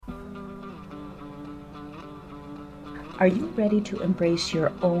Are you ready to embrace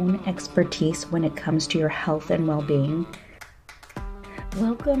your own expertise when it comes to your health and well-being?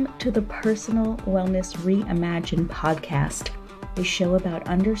 Welcome to the Personal Wellness Reimagined podcast, a show about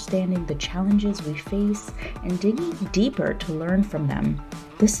understanding the challenges we face and digging deeper to learn from them.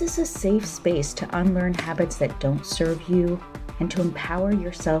 This is a safe space to unlearn habits that don't serve you and to empower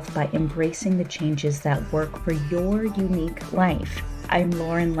yourself by embracing the changes that work for your unique life. I'm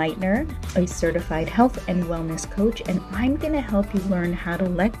Lauren Leitner, a certified health and wellness coach, and I'm going to help you learn how to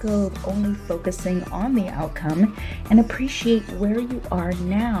let go of only focusing on the outcome and appreciate where you are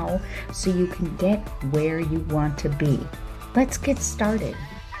now so you can get where you want to be. Let's get started.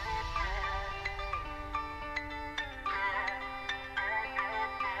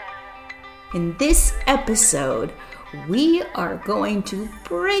 In this episode, we are going to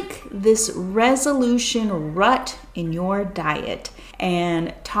break this resolution rut in your diet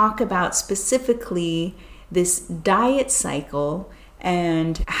and talk about specifically this diet cycle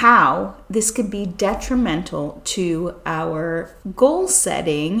and how this could be detrimental to our goal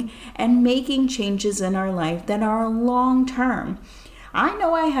setting and making changes in our life that are long term. I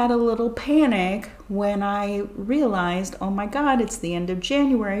know I had a little panic when I realized, oh my God, it's the end of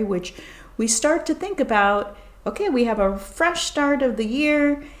January, which we start to think about, okay, we have a fresh start of the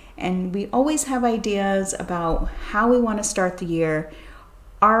year and we always have ideas about how we want to start the year.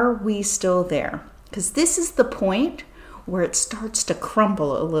 Are we still there? Because this is the point where it starts to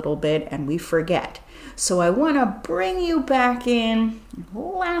crumble a little bit and we forget. So I want to bring you back in,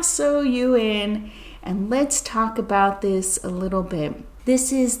 lasso you in, and let's talk about this a little bit.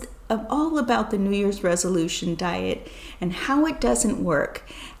 This is all about the New Year's resolution diet and how it doesn't work.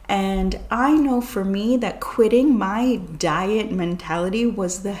 And I know for me that quitting my diet mentality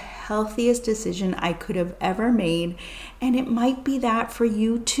was the healthiest decision I could have ever made. And it might be that for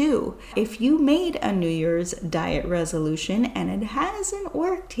you too. If you made a New Year's diet resolution and it hasn't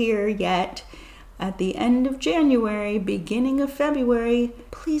worked here yet, at the end of January, beginning of February,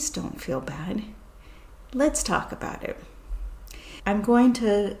 please don't feel bad. Let's talk about it. I'm going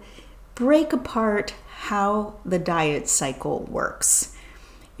to break apart how the diet cycle works.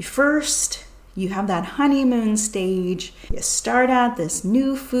 First, you have that honeymoon stage. You start out this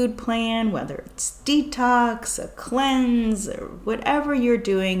new food plan, whether it's detox, a cleanse, or whatever you're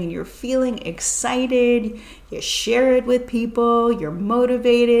doing, and you're feeling excited. You share it with people. You're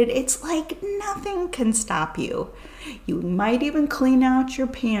motivated. It's like nothing can stop you. You might even clean out your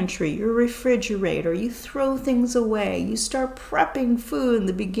pantry, your refrigerator. You throw things away. You start prepping food in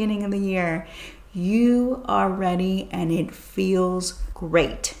the beginning of the year. You are ready and it feels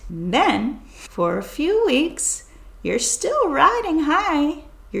great. Then, for a few weeks, you're still riding high.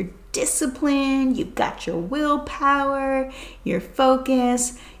 You're disciplined, you've got your willpower, your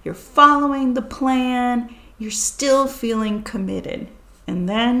focus, you're following the plan, you're still feeling committed. And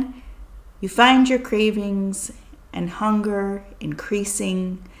then you find your cravings and hunger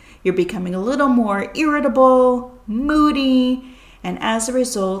increasing. You're becoming a little more irritable, moody, and as a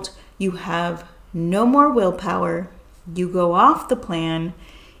result, you have no more willpower. You go off the plan.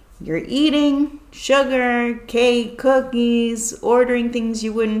 You're eating sugar, cake, cookies, ordering things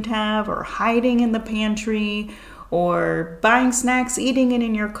you wouldn't have, or hiding in the pantry, or buying snacks, eating it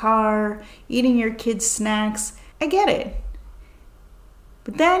in your car, eating your kids' snacks. I get it.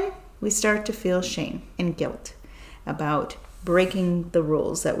 But then we start to feel shame and guilt about breaking the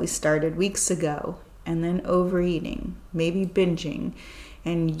rules that we started weeks ago, and then overeating, maybe binging.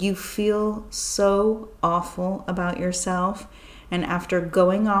 And you feel so awful about yourself. And after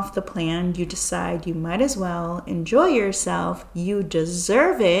going off the plan, you decide you might as well enjoy yourself. You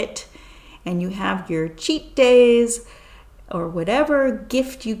deserve it. And you have your cheat days or whatever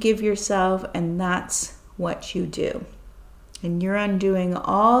gift you give yourself. And that's what you do. And you're undoing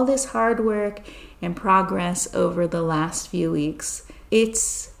all this hard work and progress over the last few weeks.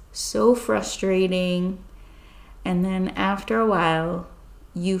 It's so frustrating. And then after a while,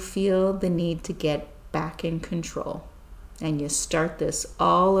 you feel the need to get back in control. And you start this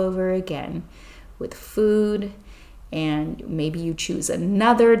all over again with food. And maybe you choose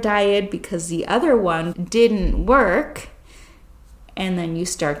another diet because the other one didn't work. And then you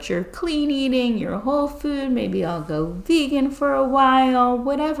start your clean eating, your whole food. Maybe I'll go vegan for a while,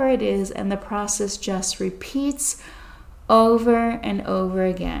 whatever it is. And the process just repeats over and over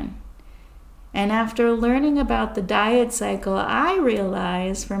again. And after learning about the diet cycle, I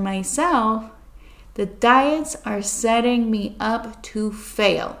realized for myself that diets are setting me up to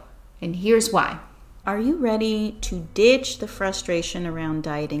fail. And here's why. Are you ready to ditch the frustration around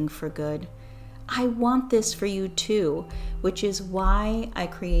dieting for good? I want this for you too, which is why I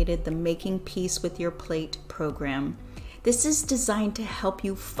created the Making Peace with Your Plate program. This is designed to help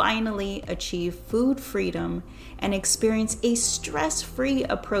you finally achieve food freedom and experience a stress-free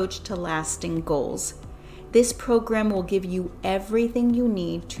approach to lasting goals. This program will give you everything you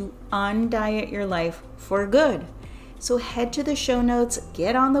need to undiet your life for good. So head to the show notes,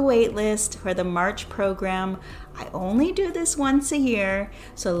 get on the wait list for the March program. I only do this once a year,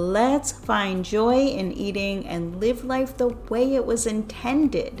 so let's find joy in eating and live life the way it was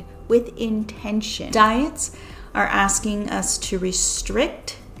intended, with intention. Diets are asking us to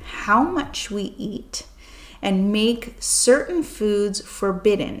restrict how much we eat and make certain foods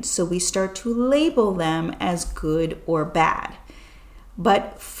forbidden, so we start to label them as good or bad.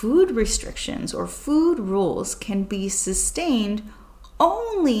 But food restrictions or food rules can be sustained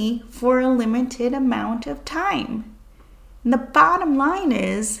only for a limited amount of time. And the bottom line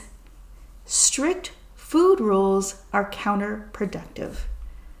is, strict food rules are counterproductive.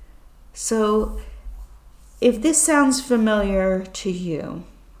 So, if this sounds familiar to you,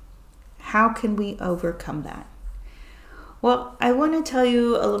 how can we overcome that? Well, I want to tell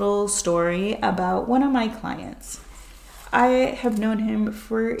you a little story about one of my clients. I have known him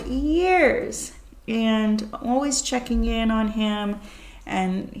for years and I'm always checking in on him,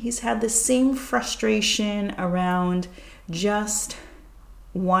 and he's had the same frustration around just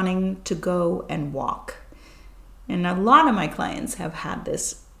wanting to go and walk. And a lot of my clients have had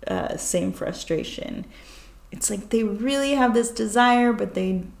this same frustration. It's like they really have this desire, but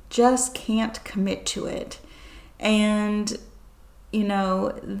they just can't commit to it. And,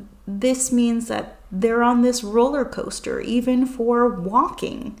 this means that they're on this roller coaster, even for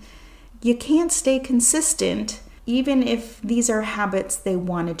walking. You can't stay consistent, even if these are habits they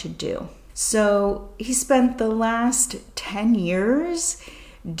wanted to do. So he spent the last 10 years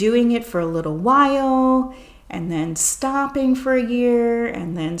doing it for a little while, and then stopping for a year,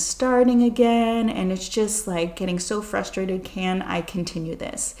 and then starting again. And it's just like getting so frustrated. Can I continue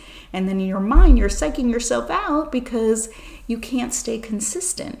this? And then in your mind, you're psyching yourself out because you can't stay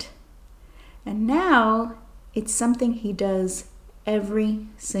consistent. And now it's something he does every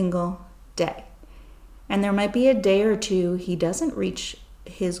single day. And there might be a day or two he doesn't reach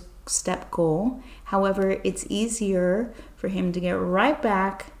his step goal. However, it's easier for him to get right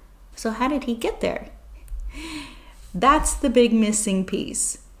back. So how did he get there? That's the big missing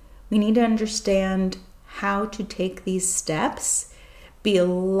piece. We need to understand how to take these steps, be a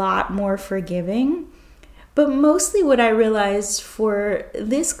lot more forgiving. But mostly what I realized for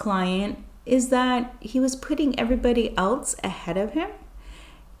this client is that he was putting everybody else ahead of him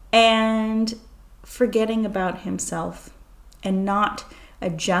and forgetting about himself and not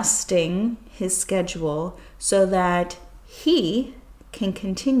adjusting his schedule so that he can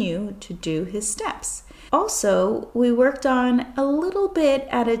continue to do his steps. Also, we worked on a little bit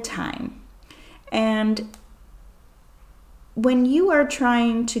at a time. And when you are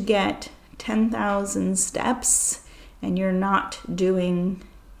trying to get 10,000 steps and you're not doing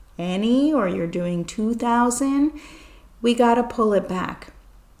any, or you're doing 2,000, we got to pull it back.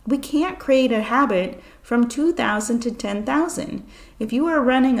 We can't create a habit from 2,000 to 10,000. If you are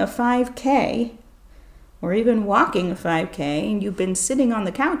running a 5K or even walking a 5K and you've been sitting on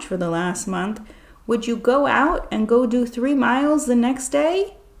the couch for the last month, would you go out and go do 3 miles the next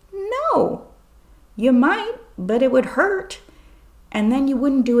day? No. You might, but it would hurt. And then you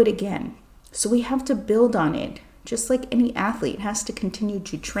wouldn't do it again. So we have to build on it. Just like any athlete has to continue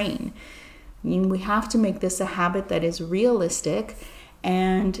to train. We have to make this a habit that is realistic.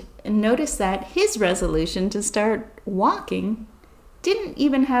 And notice that his resolution to start walking didn't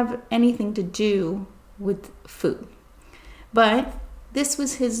even have anything to do with food. But this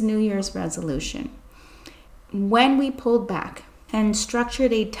was his New Year's resolution. When we pulled back and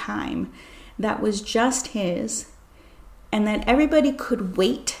structured a time that was just his, and that everybody could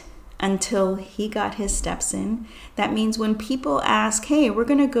wait until he got his steps in. That means when people ask, hey, we're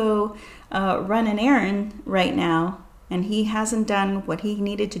going to go run an errand right now, and he hasn't done what he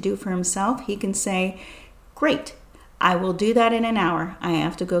needed to do for himself, he can say, great, I will do that in an hour. I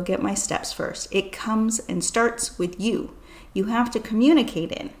have to go get my steps first. It comes and starts with you. You have to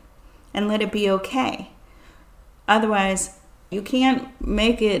communicate it and let it be okay. Otherwise, you can't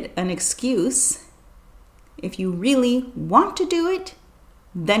make it an excuse. If you really want to do it,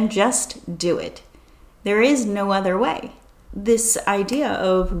 then just do it. There is no other way. This idea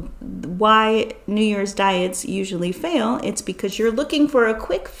of why New Year's diets usually fail, it's because you're looking for a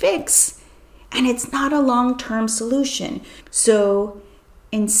quick fix and it's not a long-term solution. So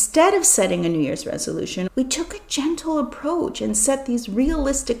instead of setting a New Year's resolution, we took a gentle approach and set these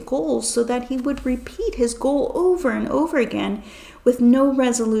realistic goals so that he would repeat his goal over and over again with no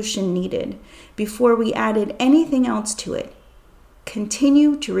resolution needed before we added anything else to it.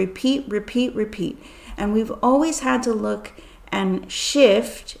 Continue to repeat. And we've always had to look and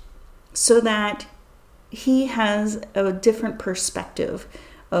shift so that he has a different perspective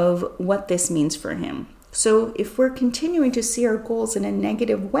of what this means for him. So if we're continuing to see our goals in a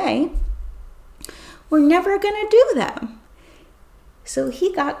negative way, we're never going to do them. So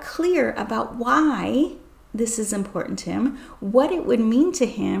he got clear about why this is important to him, what it would mean to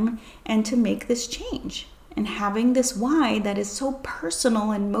him, and to make this change. And having this why that is so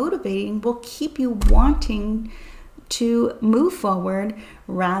personal and motivating will keep you wanting to move forward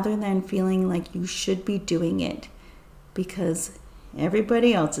rather than feeling like you should be doing it because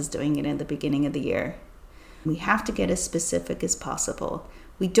everybody else is doing it at the beginning of the year. We have to get as specific as possible.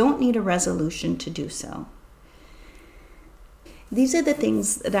 We don't need a resolution to do so. These are the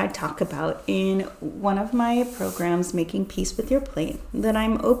things that I talk about in one of my programs, Making Peace with Your Plate, that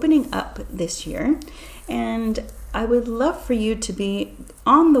I'm opening up this year. And I would love for you to be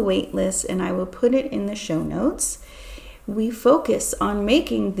on the wait list, and I will put it in the show notes. We focus on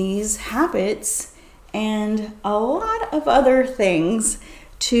making these habits and a lot of other things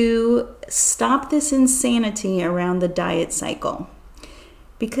to stop this insanity around the diet cycle.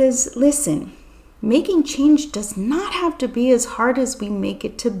 Because listen, making change does not have to be as hard as we make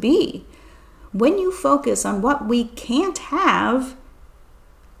it to be. When you focus on what we can't have,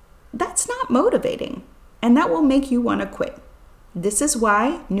 that's not motivating, and that will make you want to quit. This is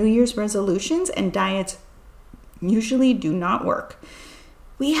why New Year's resolutions and diets usually do not work.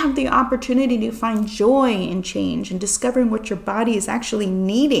 We have the opportunity to find joy in change and discovering what your body is actually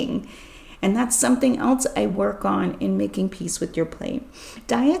needing. And that's something else I work on in Making Peace with Your Plate.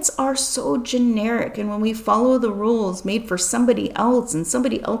 Diets are so generic, and when we follow the rules made for somebody else and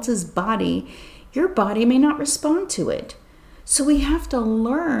somebody else's body, your body may not respond to it. So we have to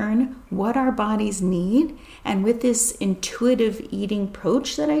learn what our bodies need. And with this intuitive eating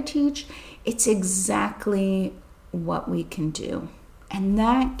approach that I teach, it's exactly what we can do. And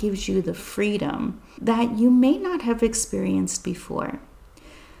that gives you the freedom that you may not have experienced before.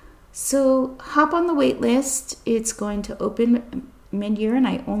 So hop on the wait list. It's going to open mid-year, and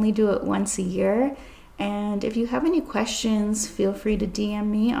I only do it once a year. And if you have any questions, feel free to DM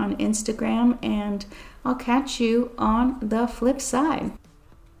me on Instagram, and I'll catch you on the flip side.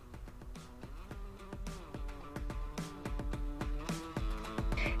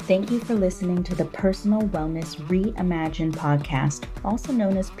 Thank you for listening to the Personal Wellness Reimagined podcast, also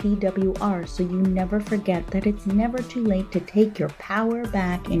known as PWR, so you never forget that it's never too late to take your power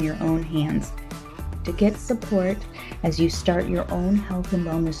back in your own hands. To get support as you start your own health and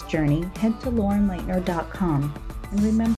wellness journey, head to laurenleitner.com. And remember,